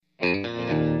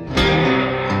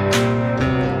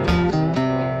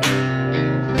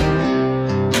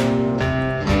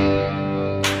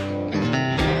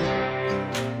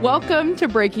Welcome to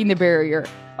Breaking the Barrier,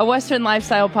 a Western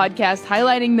lifestyle podcast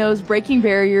highlighting those breaking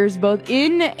barriers both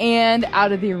in and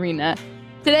out of the arena.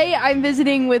 Today, I'm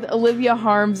visiting with Olivia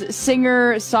Harms,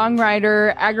 singer,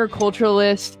 songwriter,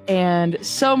 agriculturalist, and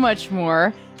so much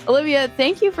more. Olivia,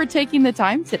 thank you for taking the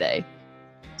time today.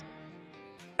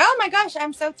 Oh my gosh,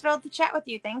 I'm so thrilled to chat with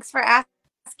you. Thanks for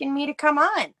asking me to come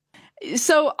on.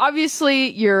 So obviously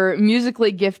you're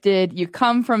musically gifted, you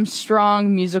come from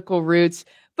strong musical roots,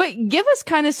 but give us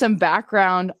kind of some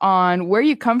background on where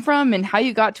you come from and how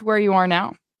you got to where you are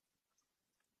now.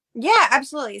 Yeah,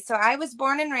 absolutely. So I was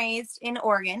born and raised in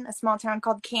Oregon, a small town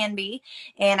called Canby,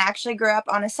 and I actually grew up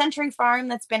on a century farm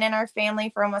that's been in our family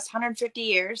for almost 150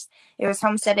 years. It was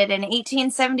homesteaded in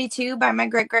 1872 by my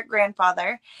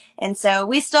great-great-grandfather. And so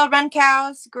we still run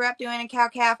cows, grew up doing a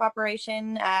cow-calf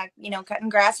operation, cutting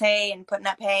grass hay and putting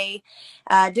up hay,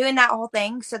 doing that whole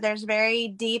thing. So there's very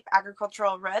deep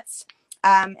agricultural roots.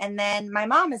 And then my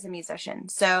mom is a musician.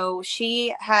 So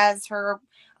she has her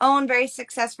own very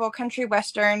successful country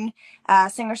western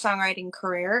singer-songwriting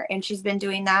career, and she's been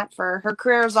doing that for her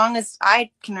career as long as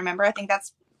I can remember. I think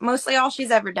that's mostly all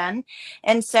she's ever done.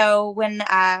 And so when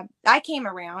I came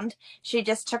around, she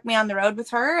just took me on the road with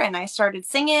her, and I started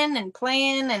singing and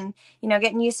playing and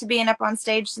getting used to being up on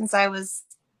stage since I was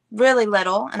really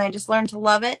little, and I just learned to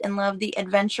love it and love the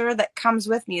adventure that comes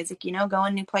with music,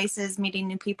 going new places, meeting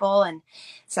new people. And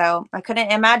so I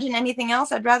couldn't imagine anything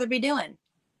else I'd rather be doing.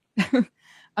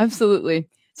 Absolutely.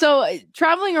 So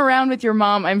traveling around with your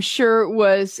mom, I'm sure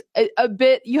was a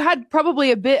bit, you had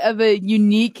probably a bit of a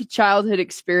unique childhood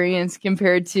experience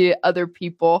compared to other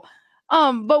people.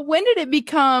 But when did it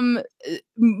become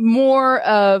more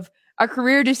of a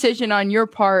career decision on your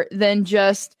part than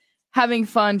just having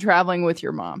fun traveling with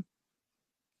your mom?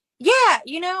 Yeah,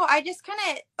 I just kind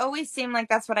of always seemed like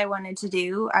that's what I wanted to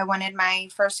do. I wanted my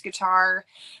first guitar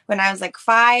when I was like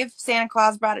 5. Santa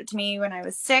Claus brought it to me when I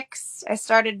was 6. I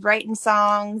started writing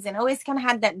songs and always kind of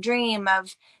had that dream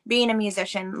of being a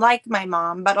musician like my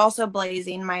mom, but also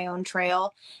blazing my own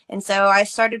trail. And so I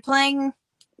started playing,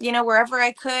 wherever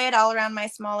I could all around my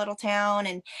small little town,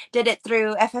 and did it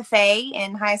through FFA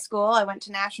in high school. I went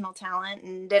to National Talent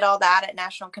and did all that at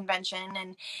National Convention,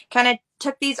 and kind of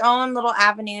took these own little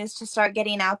avenues to start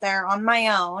getting out there on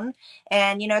my own.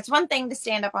 And, it's one thing to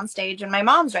stand up on stage and my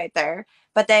mom's right there,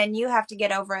 but then you have to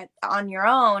get over it on your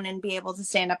own and be able to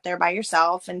stand up there by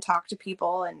yourself and talk to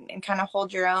people and kind of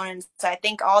hold your own. And so I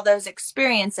think all those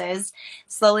experiences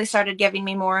slowly started giving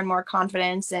me more and more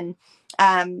confidence, and,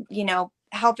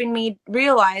 helping me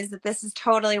realize that this is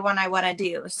totally what I want to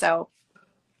do. So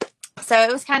it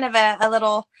was kind of a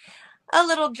little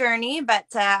journey, but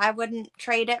I wouldn't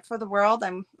trade it for the world.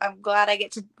 I'm glad I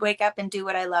get to wake up and do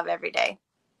what I love every day.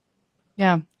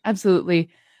 Yeah, absolutely.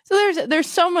 So there's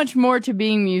so much more to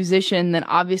being a musician than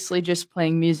obviously just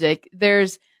playing music.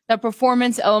 There's that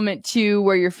performance element too,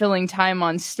 where you're filling time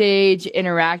on stage,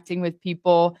 interacting with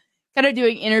people, kind of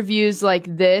doing interviews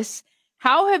like this.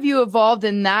 How have you evolved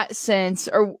in that sense,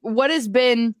 or what has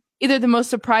been either the most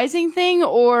surprising thing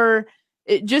or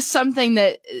just something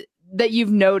that you've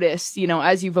noticed,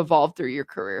 as you've evolved through your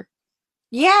career?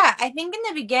 Yeah, I think in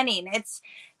the beginning, it's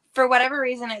for whatever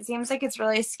reason, it seems like it's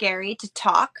really scary to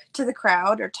talk to the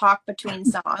crowd or talk between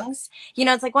songs.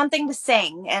 It's like one thing to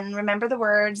sing and remember the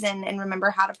words and remember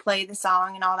how to play the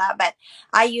song and all that. But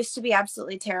I used to be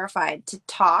absolutely terrified to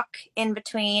talk in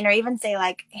between or even say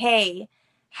like, hey,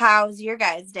 how's your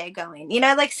guys' day going?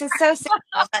 Like so simple,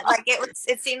 but like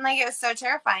it seemed like it was so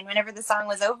terrifying. Whenever the song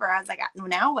was over, I was like,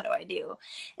 now what do I do?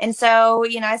 And so,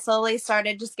 I slowly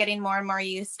started just getting more and more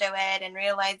used to it and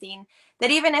realizing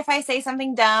that even if I say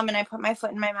something dumb and I put my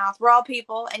foot in my mouth, we're all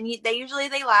people, and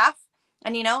they laugh.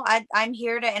 And I'm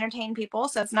here to entertain people,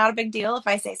 so it's not a big deal if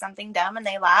I say something dumb and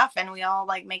they laugh, and we all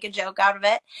like make a joke out of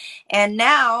it. And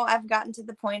now I've gotten to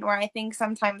the point where I think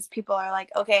sometimes people are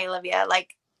like, "Okay, Olivia,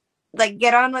 like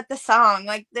get on with the song.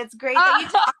 Like that's great that you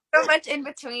talk so much in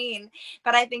between."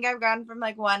 But I think I've gone from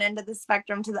like one end of the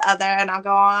spectrum to the other, and I'll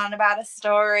go on about a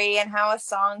story and how a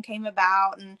song came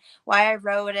about and why I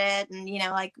wrote it, and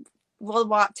like we'll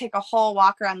take a whole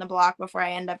walk around the block before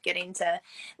I end up getting to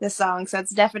the song. So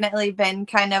it's definitely been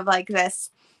kind of like this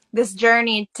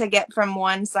journey to get from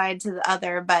one side to the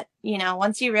other. But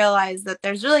once you realize that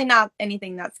there's really not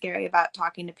anything that scary about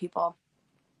talking to people,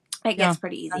 it Yeah, gets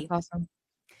pretty that's easy. awesome.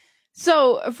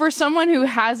 So, for someone who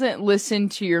hasn't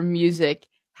listened to your music,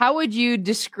 how would you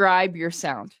describe your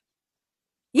sound?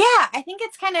 Yeah, I think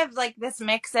it's kind of like this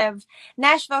mix of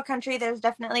Nashville country. There's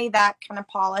definitely that kind of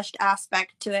polished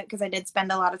aspect to it because I did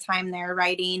spend a lot of time there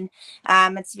writing.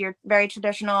 It's your very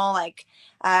traditional, like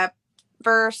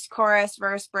verse, chorus,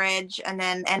 verse, bridge, and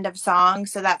then end of song.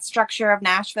 So that structure of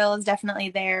Nashville is definitely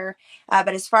there. But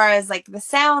as far as like the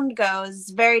sound goes,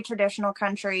 very traditional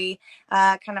country,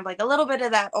 kind of like a little bit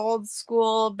of that old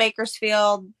school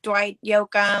Bakersfield, Dwight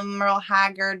Yoakam, Merle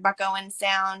Haggard, Buck Owens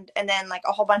sound, and then like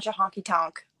a whole bunch of honky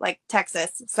tonk, like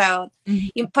Texas. So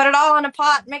you put it all in a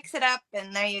pot, mix it up,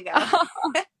 and there you go.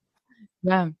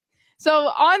 Yeah. So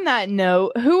on that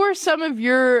note, who are some of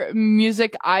your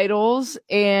music idols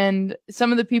and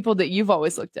some of the people that you've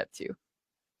always looked up to?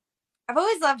 I've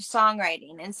always loved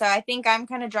songwriting, and so I think I'm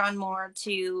kind of drawn more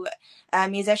to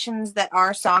musicians that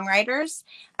are songwriters.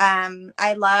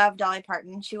 I love Dolly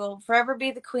Parton. She will forever be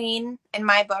the queen in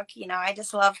my book. You know, I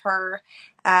just love her.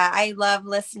 I love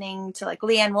listening to like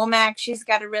Leanne Womack. She's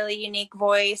got a really unique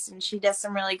voice, and she does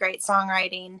some really great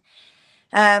songwriting.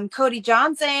 Cody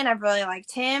Johnson, I've really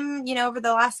liked him, you know, over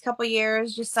the last couple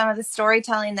years, just some of the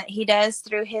storytelling that he does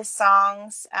through his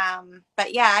songs.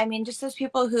 But yeah, I mean, just those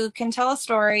people who can tell a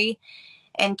story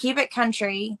and keep it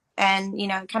country and, you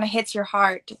know, it kind of hits your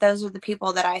heart. Those are the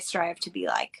people that I strive to be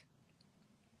like.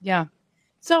 Yeah.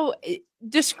 So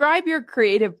describe your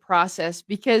creative process,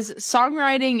 because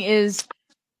songwriting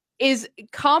is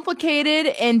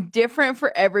complicated and different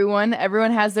for everyone.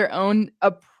 Everyone has their own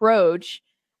approach.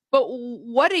 But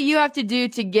what do you have to do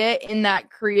to get in that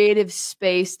creative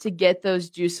space to get those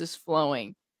juices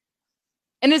flowing?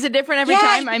 And is it different every Yeah,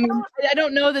 time? I mean, I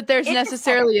don't know that there's it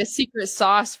necessarily a secret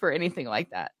sauce for anything like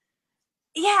that.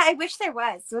 Yeah, I wish there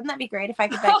was. Wouldn't that be great if I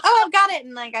could be like, oh, I've got it,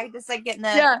 and like I just like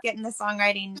Yeah. get in the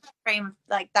songwriting frame,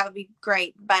 like that would be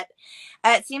great. But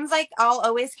it seems like I'll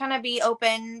always kind of be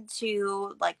open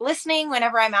to like listening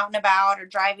whenever I'm out and about or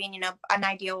driving. You know, an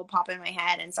idea will pop in my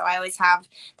head, and so I always have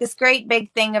this great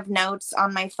big thing of notes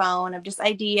on my phone of just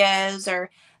ideas or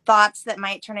thoughts that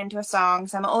might turn into a song.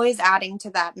 So I'm always adding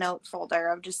to that note folder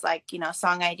of just like, you know,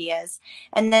 song ideas.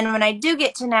 And then when I do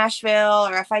get to Nashville,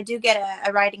 or if I do get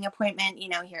a writing appointment, you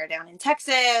know, here down in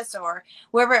Texas or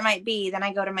wherever it might be, then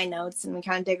I go to my notes and we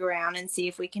kind of dig around and see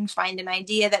if we can find an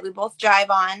idea that we both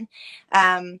jive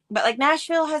on. But like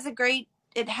Nashville has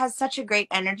it has such a great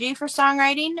energy for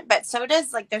songwriting, but so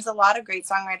does like there's a lot of great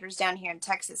songwriters down here in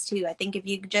Texas too. I think if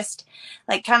you just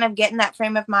like kind of get in that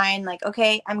frame of mind, like,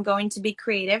 okay, I'm going to be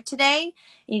creative today,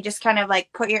 and you just kind of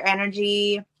like put your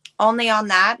energy only on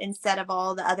that instead of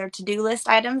all the other to-do list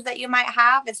items that you might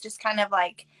have. It's just kind of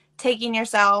like taking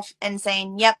yourself and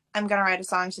saying, yep, I'm going to write a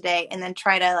song today, and then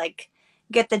try to like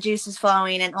get the juices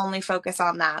flowing and only focus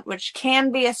on that, which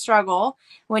can be a struggle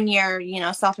when you're, you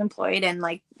know, self-employed and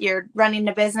like you're running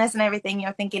a business and everything.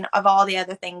 You're thinking of all the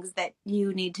other things that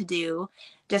you need to do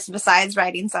just besides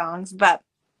writing songs. But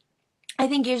I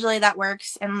think usually that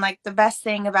works. And like the best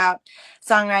thing about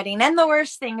songwriting and the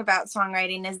worst thing about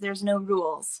songwriting is there's no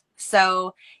rules.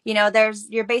 So, you know, there's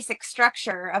your basic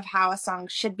structure of how a song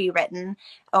should be written,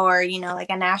 or, you know, like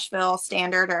a Nashville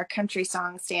standard or a country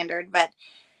song standard. But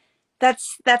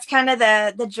that's kind of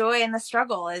the joy and the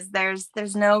struggle is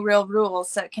there's no real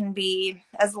rules. So it can be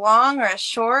as long or as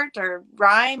short or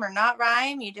rhyme or not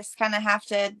rhyme. You just kind of have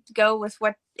to go with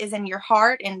what is in your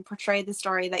heart and portray the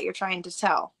story that you're trying to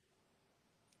tell.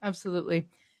 Absolutely.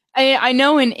 I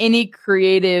know in any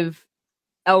creative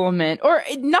element, or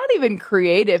not even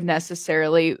creative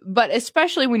necessarily, but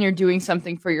especially when you're doing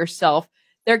something for yourself,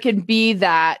 there can be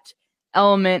that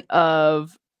element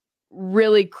of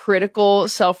really critical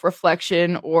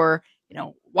self-reflection, or, you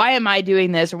know, why am I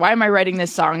doing this? Or why am I writing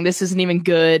this song? This isn't even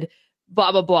good,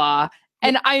 blah, blah, blah.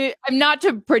 And I'm not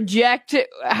to project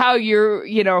how you're,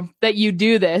 you know, that you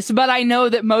do this, but I know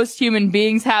that most human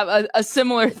beings have a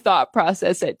similar thought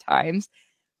process at times.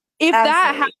 If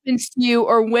that Absolutely. happens to you,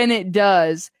 or when it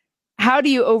does, how do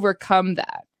you overcome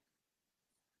that?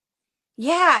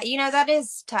 Yeah, you know, that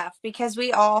is tough because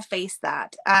we all face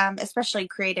that, especially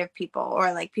creative people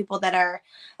or like people that are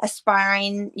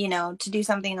aspiring, you know, to do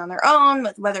something on their own,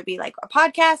 whether it be like a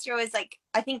podcast. You're always like,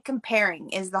 I think comparing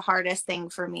is the hardest thing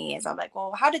for me is I'm like,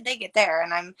 well, how did they get there?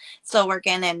 And I'm still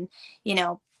working and, you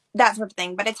know, that sort of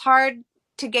thing. But it's hard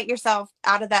to get yourself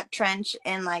out of that trench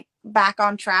and like back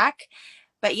on track.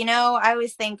 But, you know, I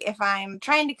always think if I'm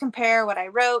trying to compare what I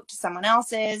wrote to someone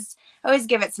else's, I always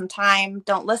give it some time.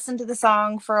 Don't listen to the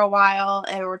song for a while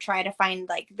or try to find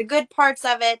like the good parts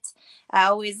of it. I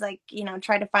always like, you know,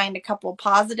 try to find a couple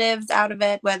positives out of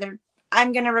it, whether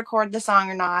I'm going to record the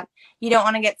song or not. You don't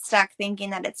want to get stuck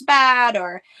thinking that it's bad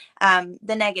or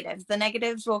the negatives. The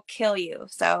negatives will kill you.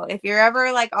 So if you're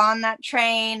ever like on that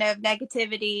train of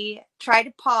negativity, try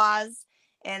to pause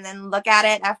and then look at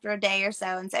it after a day or so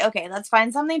and say, okay, let's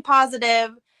find something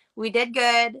positive. We did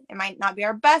good. It might not be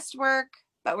our best work,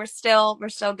 but we're still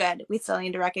good. We still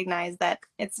need to recognize that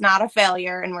it's not a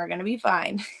failure and we're going to be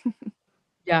fine.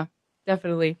 Yeah,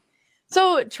 definitely.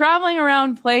 So, traveling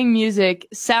around playing music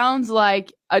sounds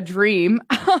like a dream.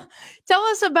 Tell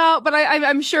us about, but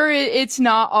I'm sure it's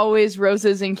not always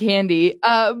roses and candy.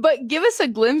 But give us a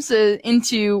glimpse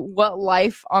into what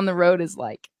life on the road is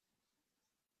like.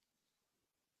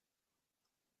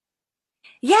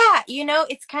 Yeah,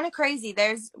 it's kind of crazy.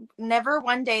 There's never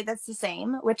one day that's the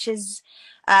same, which is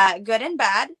good and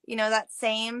bad. That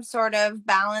same sort of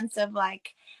balance of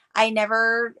like, I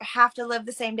never have to live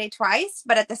the same day twice,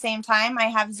 but at the same time, I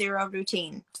have zero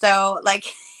routine. So, like,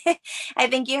 I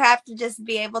think you have to just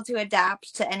be able to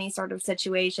adapt to any sort of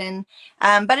situation.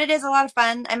 But it is a lot of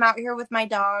fun. I'm out here with my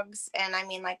dogs, and I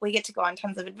mean, like, we get to go on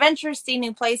tons of adventures, see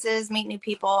new places, meet new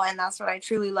people, and that's what I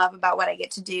truly love about what I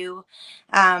get to do.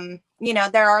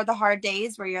 There are the hard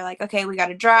days where you're like, okay, we got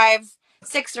to drive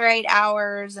 6 or 8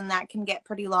 hours, and that can get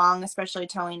pretty long, especially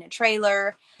towing a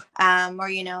trailer.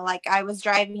 Or, like I was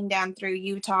driving down through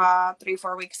Utah 3,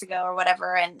 4 weeks ago or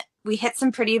whatever, and we hit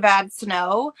some pretty bad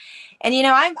snow. And,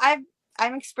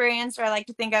 I'm experienced, or I like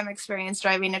to think I'm experienced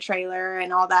driving a trailer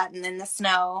and all that, and in the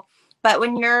snow. But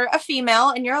when you're a female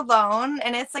and you're alone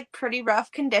and it's like pretty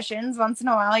rough conditions, once in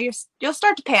a while you'll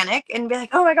start to panic and be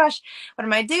like, "Oh my gosh, what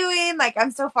am I doing? Like,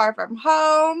 I'm so far from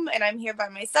home and I'm here by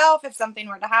myself if something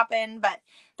were to happen." But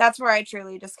that's where I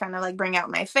truly just kind of like bring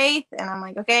out my faith, and I'm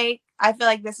like, "Okay, I feel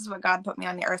like this is what God put me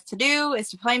on the earth to do,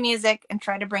 is to play music and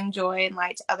try to bring joy and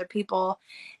light to other people."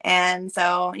 And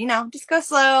so, just go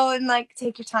slow and like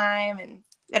take your time, and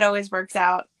it always works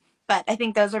out. But I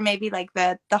think those are maybe like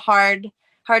the hard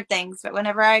things. But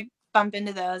whenever I bump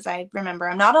into those, I remember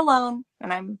I'm not alone,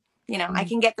 and I Mm,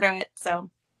 can get through it. So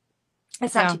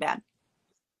it's not yeah. too bad.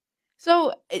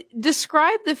 So,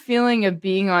 describe the feeling of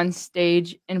being on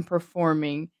stage and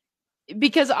performing,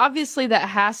 because obviously that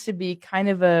has to be kind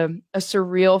of a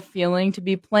surreal feeling to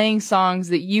be playing songs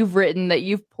that you've written, that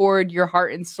you've poured your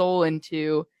heart and soul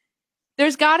into.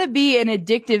 There's got to be an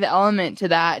addictive element to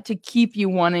that to keep you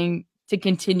wanting to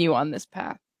continue on this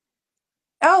path.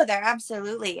 Oh, there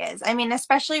absolutely is. I mean,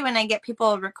 especially when I get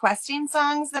people requesting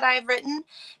songs that I've written,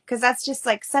 because that's just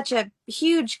like such a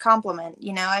huge compliment.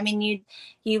 I mean,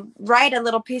 you write a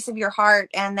little piece of your heart,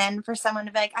 and then for someone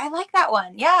to be like, "I like that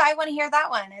one. Yeah, I want to hear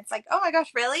that one." It's like, "Oh my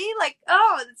gosh, really?" Like,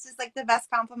 oh, it's just like the best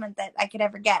compliment that I could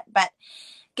ever get. But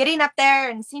getting up there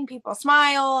and seeing people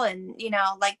smile, and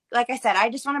like I said, I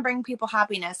just want to bring people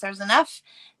happiness. There's enough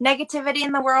negativity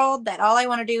in the world that all I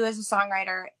want to do as a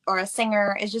songwriter or a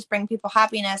singer is just bring people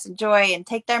happiness and joy and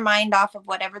take their mind off of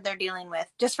whatever they're dealing with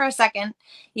just for a second,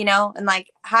 and like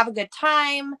have a good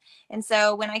time. And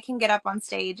so when I can get up on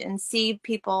stage and see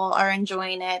people are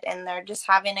enjoying it and they're just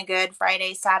having a good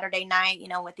Friday, Saturday night,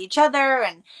 with each other,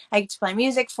 and I get to play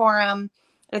music for them,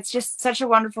 it's just such a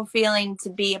wonderful feeling to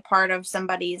be a part of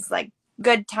somebody's like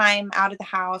good time out of the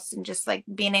house, and just like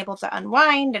being able to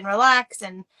unwind and relax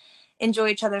and enjoy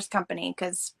each other's company.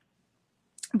 Because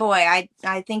boy,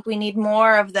 I think we need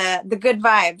more of the good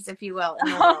vibes, if you will,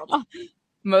 in the world.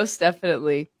 Most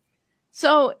definitely.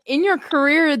 So, in your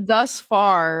career thus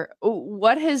far,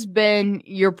 what has been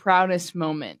your proudest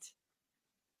moment?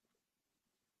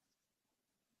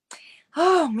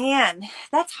 Oh man,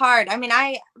 that's hard. I mean,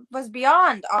 I was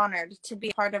beyond honored to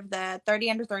be part of the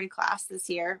 30 under 30 class this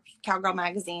year, Cowgirl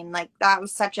magazine. Like, that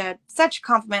was such a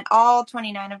compliment. All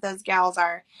 29 of those gals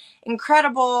are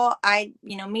incredible.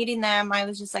 Meeting them, I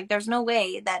was just like, there's no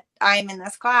way that I'm in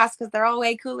this class, because they're all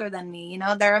way cooler than me.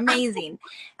 They're amazing.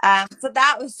 So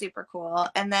that was super cool.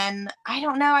 And then I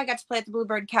don't know, I got to play at the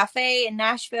Bluebird Cafe in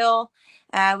Nashville,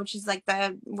 which is like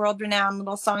the world renowned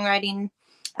little songwriting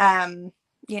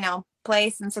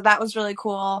place. And so that was really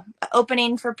cool,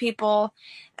 opening for people.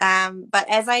 But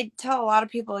as I tell a lot of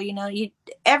people,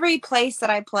 every place that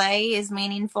I play is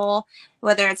meaningful,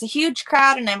 whether it's a huge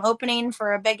crowd and I'm opening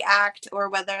for a big act, or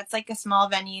whether it's like a small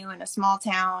venue in a small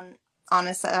town on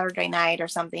a Saturday night or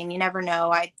something. You never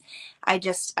know.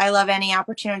 I love any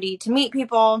opportunity to meet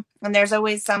people, and there's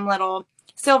always some little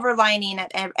silver lining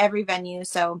at every venue.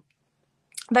 So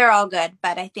they're all good.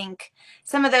 But I think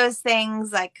some of those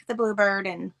things, like the Bluebird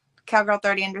and Cowgirl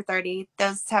 30 under 30,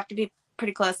 those have to be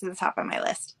pretty close to the top of my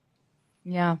list.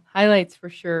 Yeah, highlights for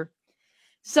sure.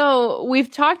 So, we've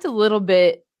talked a little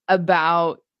bit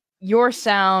about your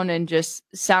sound and just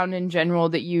sound in general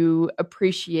that you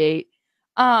appreciate.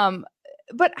 Um,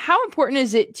 but how important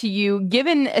is it to you,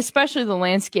 given especially the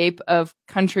landscape of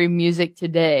country music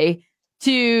today,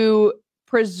 to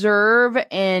preserve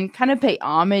and kind of pay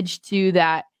homage to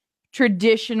that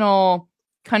traditional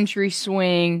country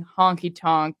swing honky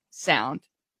tonk sound?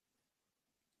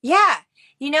 Yeah.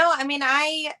 I mean,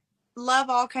 I love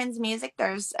all kinds of music.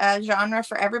 There's a genre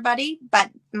for everybody, but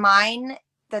mine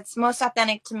that's most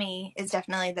authentic to me is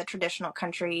definitely the traditional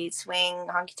country, swing,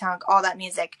 honky tonk, all that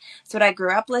music. It's what I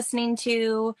grew up listening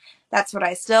to. That's what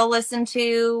I still listen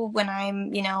to when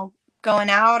I'm,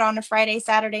 going out on a Friday,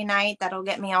 Saturday night. That'll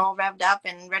get me all revved up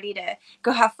and ready to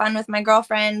go have fun with my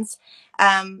girlfriends.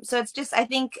 So it's just, I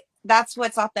think that's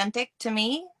what's authentic to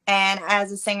me. And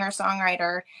as a singer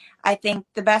songwriter, I think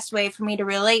the best way for me to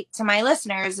relate to my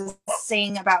listeners is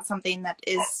sing about something that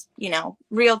is,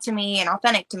 real to me and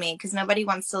authentic to me, because nobody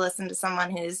wants to listen to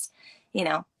someone who's,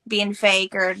 being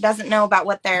fake or doesn't know about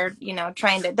what they're,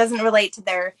 doesn't relate to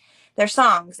their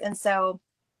songs. And so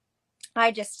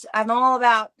I'm all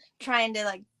about trying to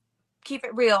like keep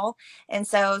it real. And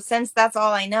so since that's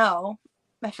all I know,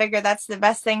 I figure that's the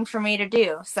best thing for me to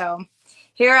do. So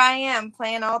here I am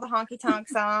playing all the honky tonk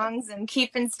songs and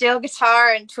keeping steel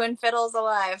guitar and twin fiddles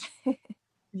alive.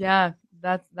 Yeah,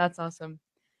 that's awesome.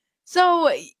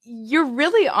 So you're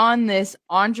really on this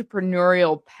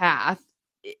entrepreneurial path.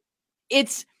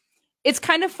 It's it's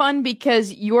kind of fun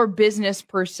because your business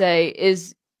per se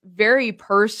is very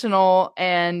personal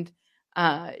and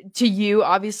to you,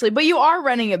 obviously, but you are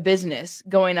running a business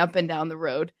going up and down the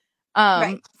road.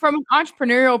 Right. From an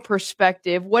entrepreneurial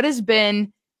perspective, what has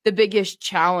been the biggest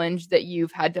challenge that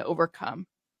you've had to overcome?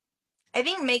 I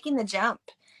think making the jump,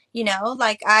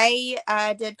 like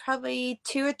I did probably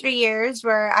 2 or 3 years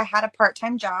where I had a part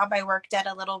time job. I worked at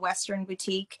a little Western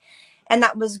boutique and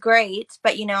that was great.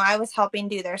 But, I was helping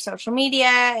do their social media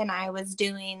and I was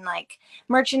doing like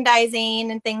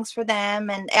merchandising and things for them.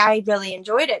 And I really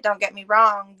enjoyed it. Don't get me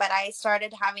wrong. But I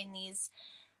started having these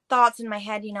thoughts in my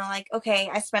head, like, okay,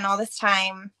 I spent all this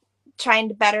time trying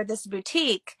to better this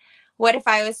boutique. What if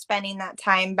I was spending that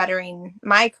time bettering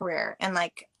my career and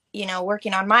like,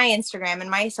 working on my Instagram and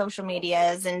my social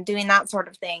medias and doing that sort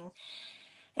of thing?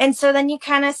 And so then you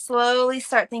kind of slowly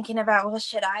start thinking about, well,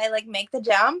 should I like make the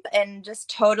jump and just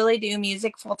totally do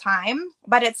music full time?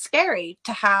 But it's scary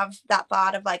to have that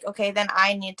thought of like, okay, then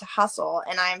I need to hustle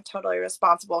and I'm totally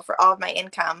responsible for all of my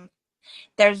income.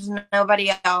 There's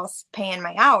nobody else paying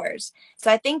my hours.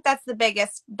 So I think that's the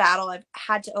biggest battle I've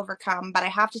had to overcome. But I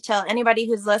have to tell anybody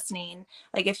who's listening,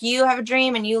 like if you have a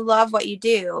dream and you love what you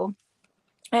do,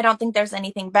 I don't think there's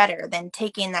anything better than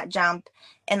taking that jump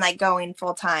and like going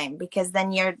full time, because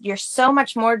then you're so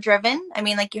much more driven. I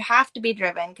mean, like you have to be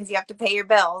driven because you have to pay your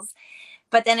bills,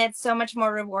 but then it's so much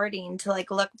more rewarding to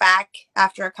like look back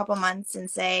after a couple months and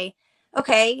say,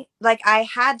 okay, like I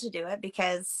had to do it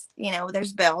because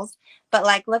there's bills, but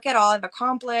like look at all I've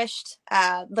accomplished.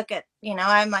 Look at,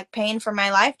 I'm like paying for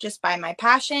my life just by my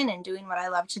passion and doing what I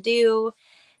love to do.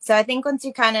 So I think once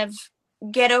you kind of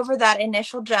get over that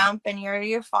initial jump and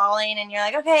you're falling and you're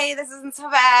like, okay, this isn't so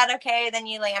bad, okay, then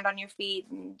you land on your feet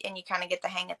and you kind of get the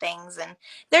hang of things. And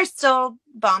there's still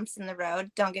bumps in the road,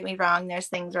 don't get me wrong. There's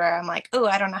things where I'm like, oh,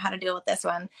 I don't know how to deal with this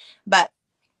one, but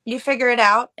you figure it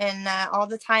out. And all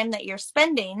the time that you're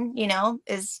spending,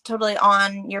 is totally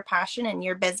on your passion and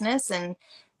your business. And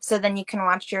so then you can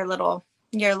watch your little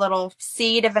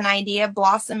seed of an idea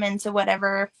blossom into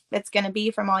whatever it's going to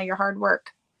be from all your hard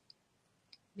work.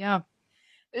 Yeah.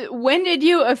 When did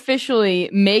you officially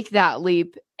make that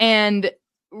leap? And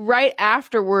right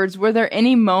afterwards, were there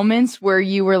any moments where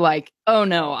you were like, "Oh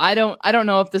no, I don't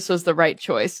know if this was the right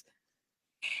choice."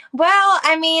 Well,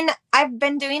 I mean, I've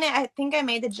been doing it. I think I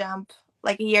made the jump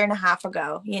like a year and a half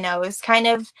ago. It's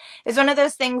one of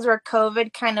those things where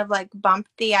COVID kind of like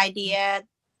bumped the idea,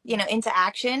 into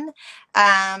action.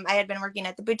 I had been working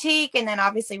at the boutique and then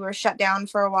obviously we were shut down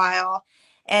for a while.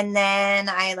 And then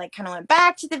I like kind of went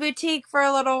back to the boutique for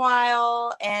a little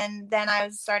while. And then I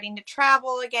was starting to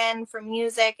travel again for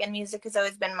music, and music has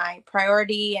always been my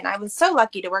priority. And I was so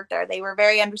lucky to work there. They were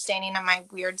very understanding of my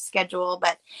weird schedule,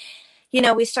 but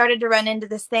we started to run into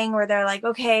this thing where they're like,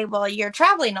 okay, well, you're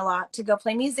traveling a lot to go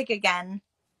play music again.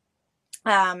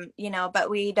 But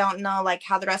we don't know like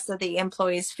how the rest of the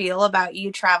employees feel about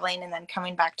you traveling and then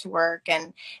coming back to work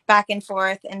and back and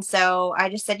forth. And so I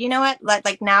just said, you know what,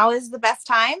 like now is the best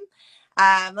time.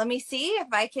 Let me see if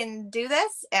I can do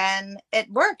this. And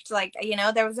it worked. Like,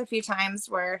 there was a few times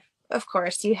where of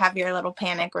course you have your little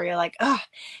panic where you're like, oh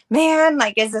man,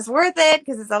 like, is this worth it?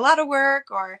 Because it's a lot of work.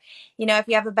 Or, if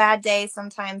you have a bad day,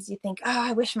 sometimes you think, oh,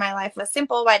 I wish my life was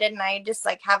simple. Why didn't I just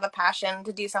like have a passion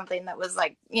to do something that was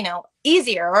like,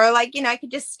 easier? Or like, I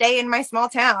could just stay in my small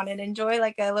town and enjoy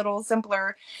like a little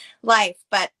simpler life.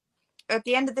 But at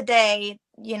the end of the day,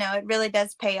 it really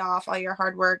does pay off all your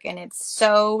hard work. And it's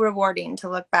so rewarding to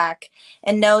look back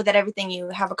and know that everything you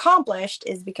have accomplished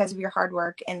is because of your hard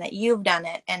work and that you've done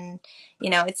it. And,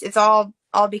 it's all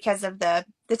all because of the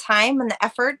time and the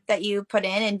effort that you put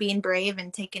in and being brave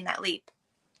and taking that leap.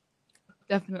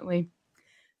 Definitely.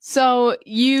 So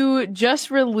you just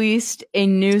released a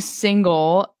new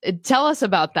single. Tell us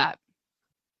about that.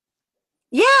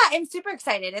 Yeah, I'm super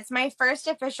excited. It's my first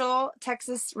official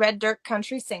Texas Red Dirt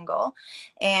Country single.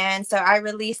 And so I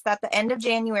released that the end of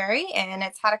January, and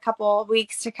it's had a couple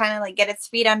weeks to kind of like get its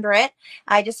feet under it.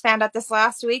 I just found out this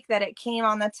last week that it came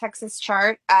on the Texas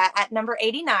chart at number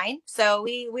 89. So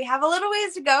we have a little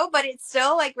ways to go, but it's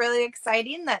still like really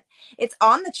exciting that it's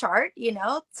on the chart, you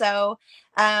know? So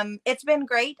it's been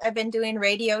great. I've been doing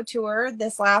radio tour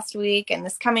this last week and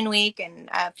this coming week and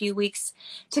a few weeks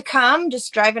to come,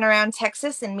 just driving around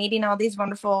Texas and meeting all these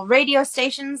wonderful radio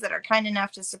stations that are kind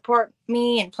enough to support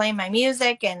me and play my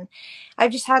music. And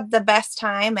I've just had the best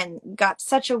time and got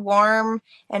such a warm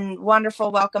and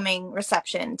wonderful welcoming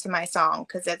reception to my song,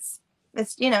 because it's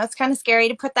you know, it's kind of scary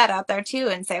to put that out there too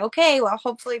and say, okay, well,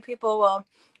 hopefully people will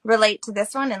relate to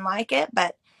this one and like it.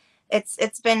 But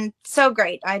it's been so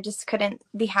great. I just couldn't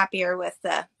be happier with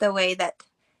the way that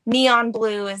Neon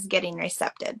Blue is getting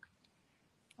recepted.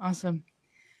 Awesome.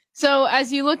 So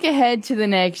as you look ahead to the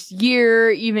next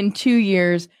year, even 2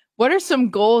 years, what are some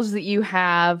goals that you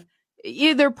have,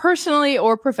 either personally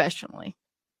or professionally?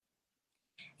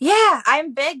 Yeah, I'm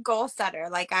a big goal setter.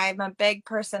 Like I'm a big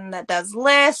person that does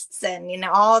lists and you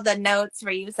know all the notes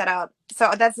where you set out.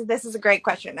 So this is a great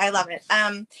question. I love it.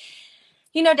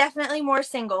 You know, definitely more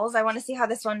singles. I want to see how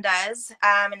this one does.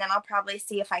 And then I'll probably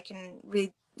see if I can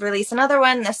release another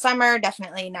one this summer.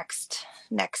 Definitely next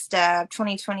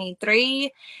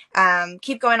 2023.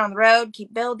 Keep going on the road,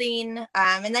 keep building.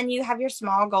 And then you have your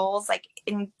small goals like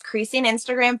increasing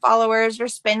Instagram followers or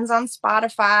spins on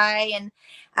Spotify. And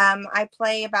I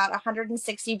play about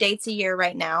 160 dates a year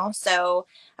right now. So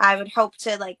I would hope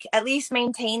to like at least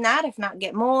maintain that, if not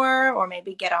get more, or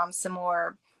maybe get on some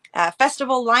more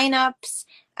festival lineups.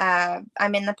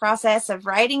 I'm in the process of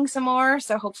writing some more,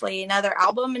 so hopefully another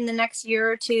album in the next year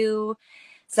or two.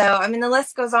 So, I mean, the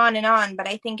list goes on, but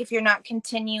I think if you're not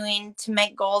continuing to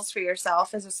make goals for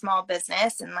yourself as a small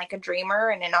business and like a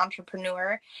dreamer and an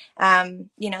entrepreneur,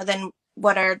 you know, then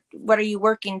what are you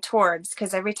working towards?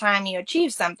 Because every time you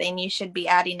achieve something, you should be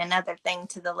adding another thing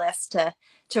to the list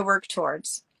to work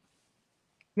towards.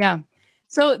 Yeah.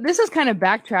 So this is kind of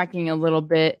backtracking a little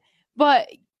bit, but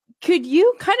could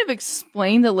you kind of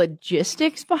explain the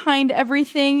logistics behind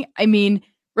everything? I mean,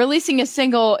 releasing a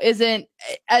single isn't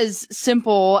as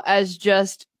simple as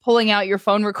just pulling out your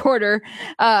phone recorder,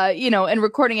 and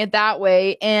recording it that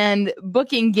way. And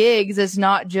booking gigs is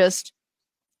not just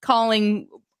calling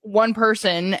one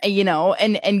person,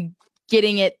 and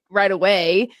getting it right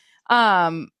away.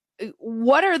 Um,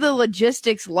 what are the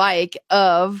logistics like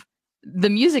of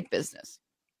the music business?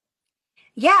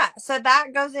 Yeah, so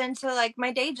that goes into like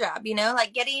my day job, you know,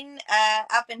 like getting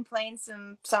up and playing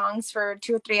some songs for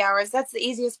 2 or 3 hours. That's the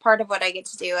easiest part of what I get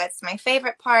to do. It's my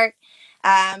favorite part.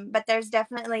 But there's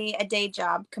definitely a day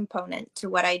job component to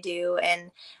what I do.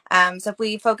 And so if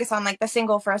we focus on like the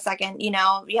single for a second, you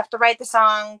know, you have to write the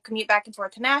song, commute back and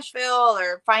forth to Nashville,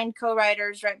 or find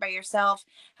co-writers, write by yourself,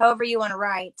 however you want to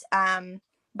write.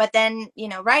 But then, you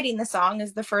know, writing the song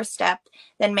is the first step,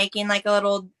 then making like a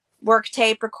little work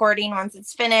tape recording once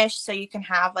it's finished, so you can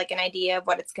have like an idea of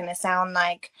what it's going to sound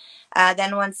like.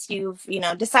 Then once you've, you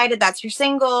know, decided that's your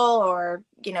single, or,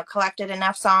 you know, collected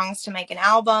enough songs to make an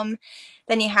album,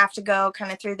 then you have to go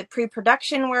kind of through the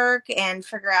pre-production work and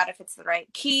figure out if it's the right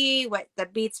key, what the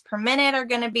beats per minute are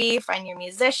going to be, find your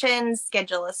musicians,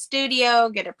 schedule a studio,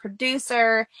 get a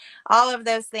producer, all of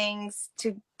those things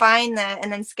to find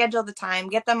and then schedule the time,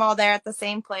 get them all there at the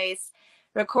same place,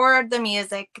 record the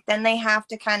music. Then they have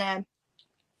to kind of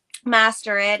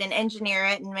master it and engineer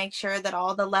it and make sure that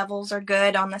all the levels are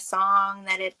good on the song,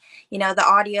 that it, you know, the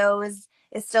audio is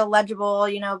still legible,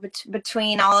 you know,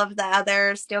 between all of the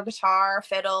other steel guitar,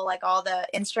 fiddle, like all the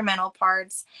instrumental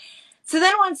parts. So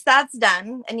then once that's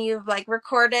done and you've like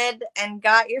recorded and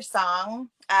got your song,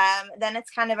 then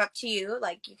it's kind of up to you.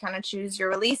 Like you kind of choose your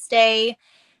release day.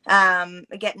 I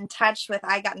got in touch with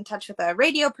a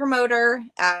radio promoter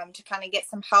to kind of get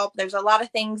some help. There's a lot of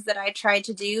things that I try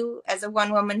to do as a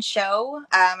one-woman show.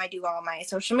 I do all my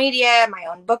social media, my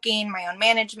own booking, my own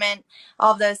management,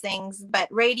 all of those things.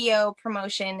 But radio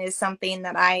promotion is something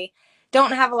that I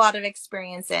don't have a lot of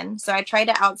experience in. So I try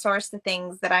to outsource the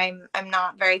things that I'm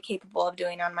not very capable of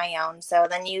doing on my own. So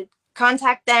then you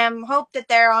contact them, hope that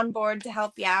they're on board to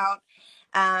help you out.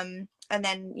 And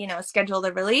then, you know, schedule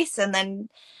the release and then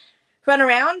run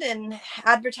around and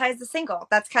advertise the single.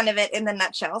 That's kind of it in the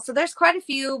nutshell. So there's quite a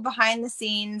few behind the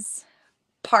scenes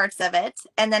parts of it.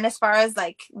 And then as far as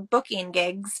like booking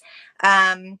gigs,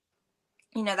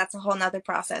 that's a whole nother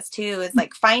process too, is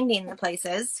like finding the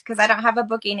places, because I don't have a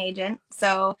booking agent.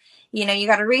 So, you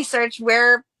got to research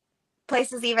where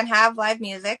places even have live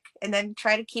music, and then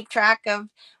try to keep track of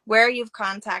where you've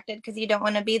contacted, because you don't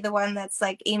want to be the one that's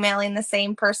like emailing the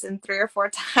same person 3 or 4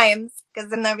 times, because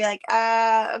then they'll be like,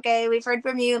 okay, we've heard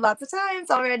from you lots of times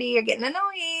already, you're getting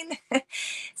annoying.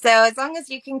 So as long as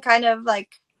you can kind of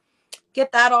like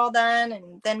get that all done,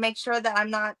 and then make sure that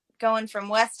I'm not going from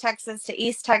West Texas to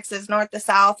East Texas, north to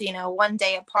south, one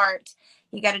day apart.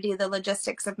 You got to do the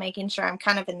logistics of making sure I'm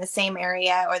kind of in the same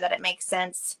area, or that it makes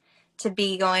sense to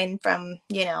be going from,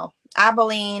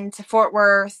 Abilene to Fort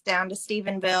Worth down to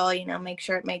Stephenville, make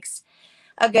sure it makes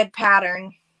a good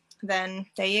pattern. Then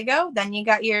there you go. Then you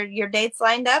got your dates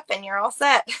lined up and you're all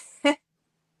set.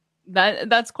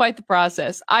 That's quite the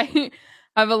process. I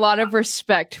have a lot of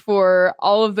respect for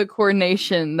all of the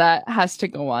coordination that has to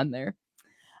go on there.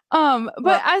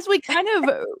 But as we kind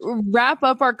of wrap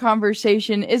up our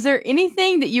conversation, is there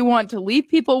anything that you want to leave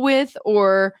people with,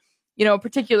 or a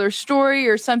particular story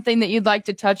or something that you'd like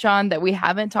to touch on that we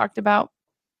haven't talked about?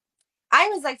 I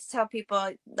always like to tell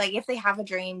people, like, if they have a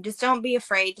dream, just don't be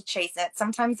afraid to chase it.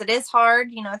 Sometimes it is hard.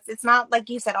 It's not, like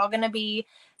you said, all going to be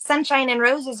sunshine and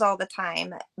roses all the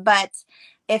time. But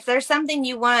if there's something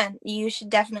you want, you should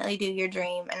definitely do your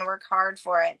dream and work hard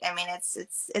for it. I mean,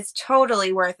 it's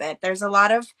totally worth it. There's a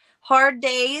lot of hard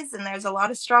days, and there's a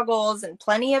lot of struggles, and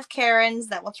plenty of Karens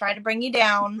that will try to bring you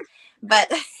down.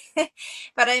 But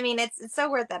I mean, it's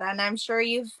so worth it. And I'm sure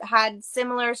you've had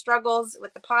similar struggles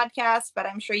with the podcast, but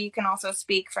I'm sure you can also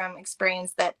speak from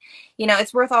experience that,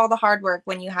 it's worth all the hard work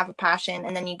when you have a passion,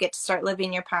 and then you get to start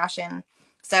living your passion.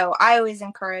 So I always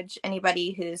encourage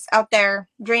anybody who's out there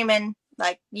dreaming,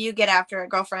 like, you get after it,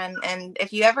 girlfriend. And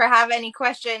if you ever have any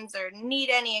questions or need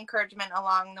any encouragement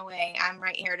along the way, I'm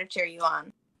right here to cheer you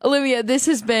on. Olivia, this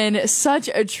has been such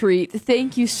a treat.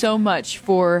 Thank you so much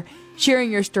for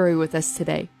sharing your story with us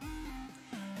today.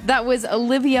 That was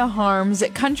Olivia Harms,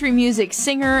 country music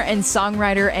singer and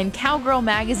songwriter, and Cowgirl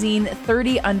Magazine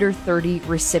 30 Under 30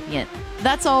 recipient.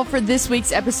 That's all for this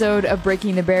week's episode of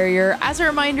Breaking the Barrier. As a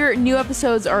reminder, new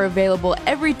episodes are available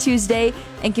every Tuesday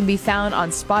and can be found on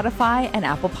Spotify and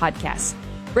Apple Podcasts.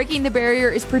 Breaking the Barrier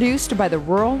is produced by the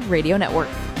Rural Radio Network.